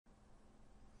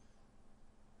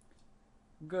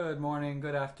Good morning,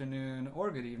 good afternoon,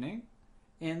 or good evening.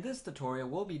 In this tutorial,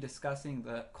 we'll be discussing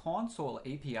the console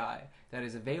API that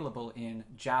is available in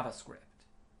JavaScript.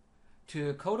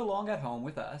 To code along at home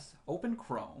with us, open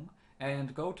Chrome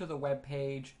and go to the web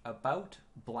page About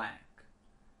Blank.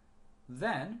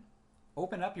 Then,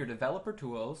 open up your developer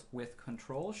tools with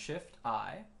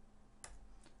Control-Shift-I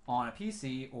on a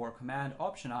PC or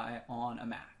Command-Option-I on a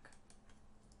Mac.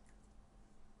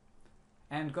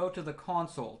 And go to the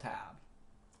Console tab.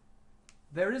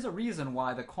 There is a reason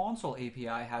why the console API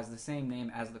has the same name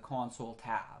as the console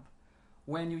tab.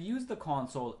 When you use the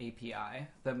console API,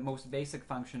 the most basic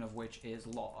function of which is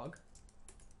log,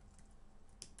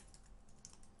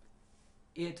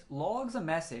 it logs a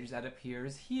message that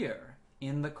appears here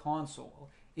in the console.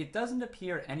 It doesn't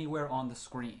appear anywhere on the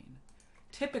screen.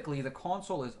 Typically, the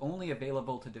console is only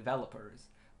available to developers,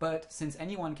 but since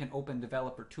anyone can open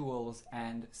developer tools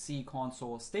and see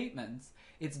console statements,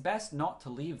 it's best not to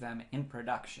leave them in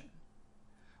production.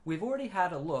 We've already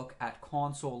had a look at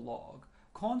console log.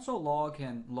 Console log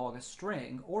can log a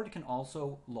string, or it can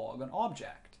also log an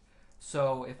object.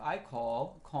 So if I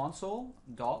call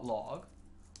console.log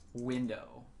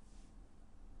window,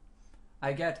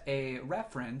 I get a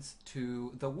reference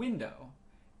to the window.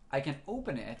 I can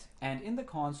open it, and in the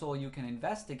console you can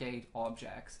investigate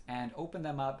objects and open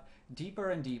them up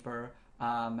deeper and deeper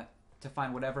to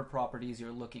find whatever properties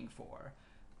you're looking for.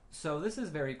 So this is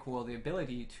very cool, the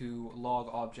ability to log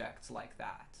objects like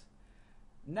that.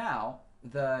 Now,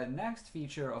 the next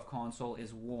feature of console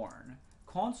is warn.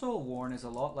 Console warn is a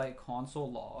lot like console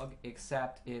log,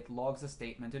 except it logs a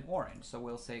statement in orange. So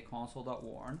we'll say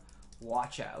console.warn,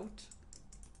 watch out.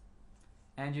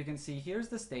 And you can see here's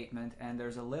the statement, and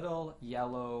there's a little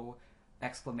yellow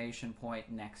exclamation point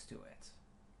next to it.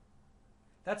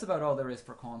 That's about all there is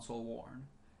for console warn.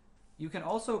 You can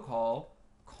also call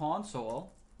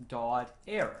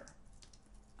console.error.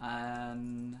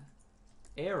 An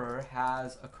error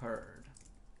has occurred.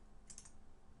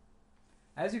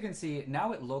 As you can see,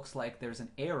 now it looks like there's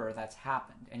an error that's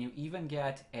happened, and you even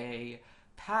get a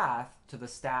path to the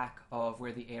stack of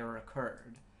where the error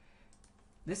occurred.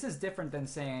 This is different than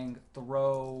saying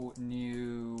throw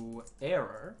new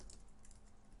error,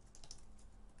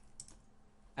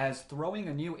 as throwing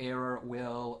a new error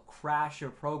will crash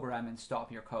your program and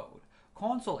stop your code.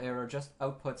 Console error just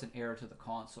outputs an error to the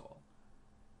console.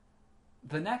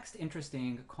 The next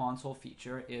interesting console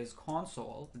feature is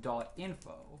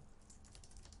console.info.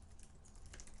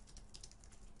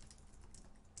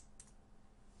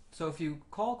 So if you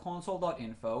call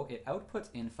console.info, it outputs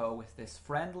info with this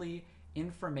friendly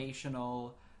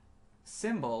informational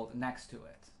symbol next to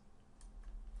it.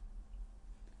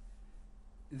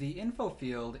 The info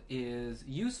field is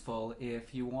useful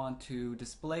if you want to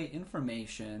display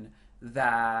information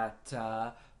that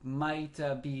might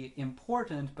be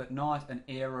important but not an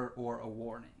error or a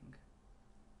warning.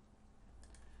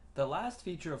 The last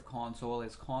feature of console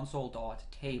is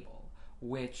console.table,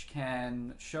 which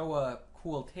can show a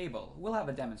cool table. We'll have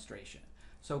a demonstration.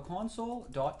 So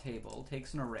console.table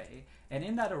takes an array, and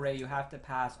in that array you have to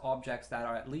pass objects that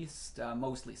are at least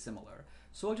mostly similar.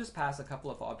 So we'll just pass a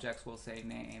couple of objects. We'll say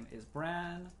name is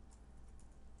Bran,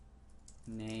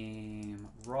 name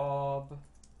Rob,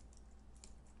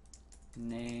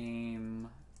 name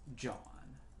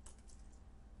John.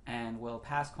 And we'll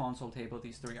pass console table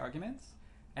these three arguments.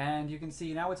 And you can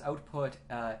see now it's output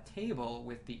a table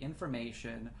with the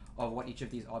information of what each of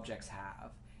these objects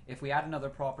have. If we add another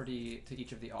property to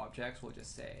each of the objects, we'll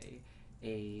just say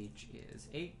age is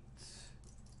 8,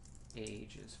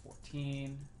 age is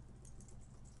 14,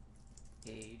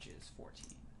 age is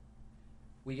 14.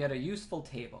 We get a useful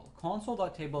table.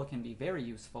 Console.table can be very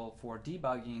useful for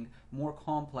debugging more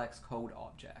complex code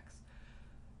objects.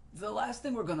 The last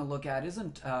thing we're going to look at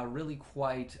isn't really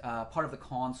quite part of the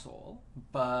console,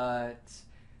 but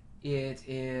it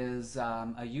is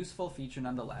a useful feature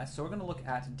nonetheless. So we're going to look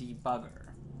at debugger.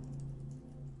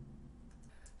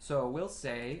 So we'll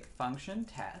say function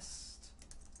test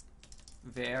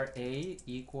var a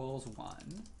equals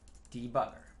 1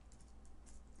 debugger.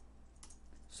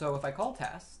 So if I call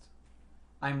test,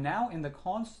 I'm now in the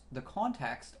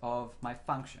context of my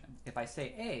function. If I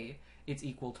say a, it's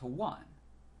equal to 1.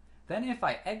 Then if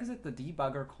I exit the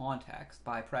debugger context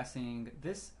by pressing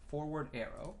this forward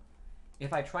arrow,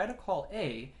 if I try to call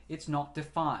a, it's not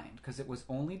defined because it was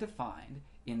only defined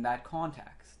in that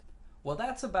context. Well,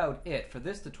 that's about it for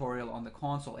this tutorial on the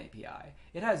console API.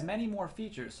 It has many more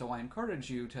features, so I encourage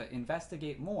you to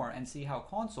investigate more and see how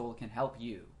console can help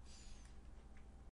you.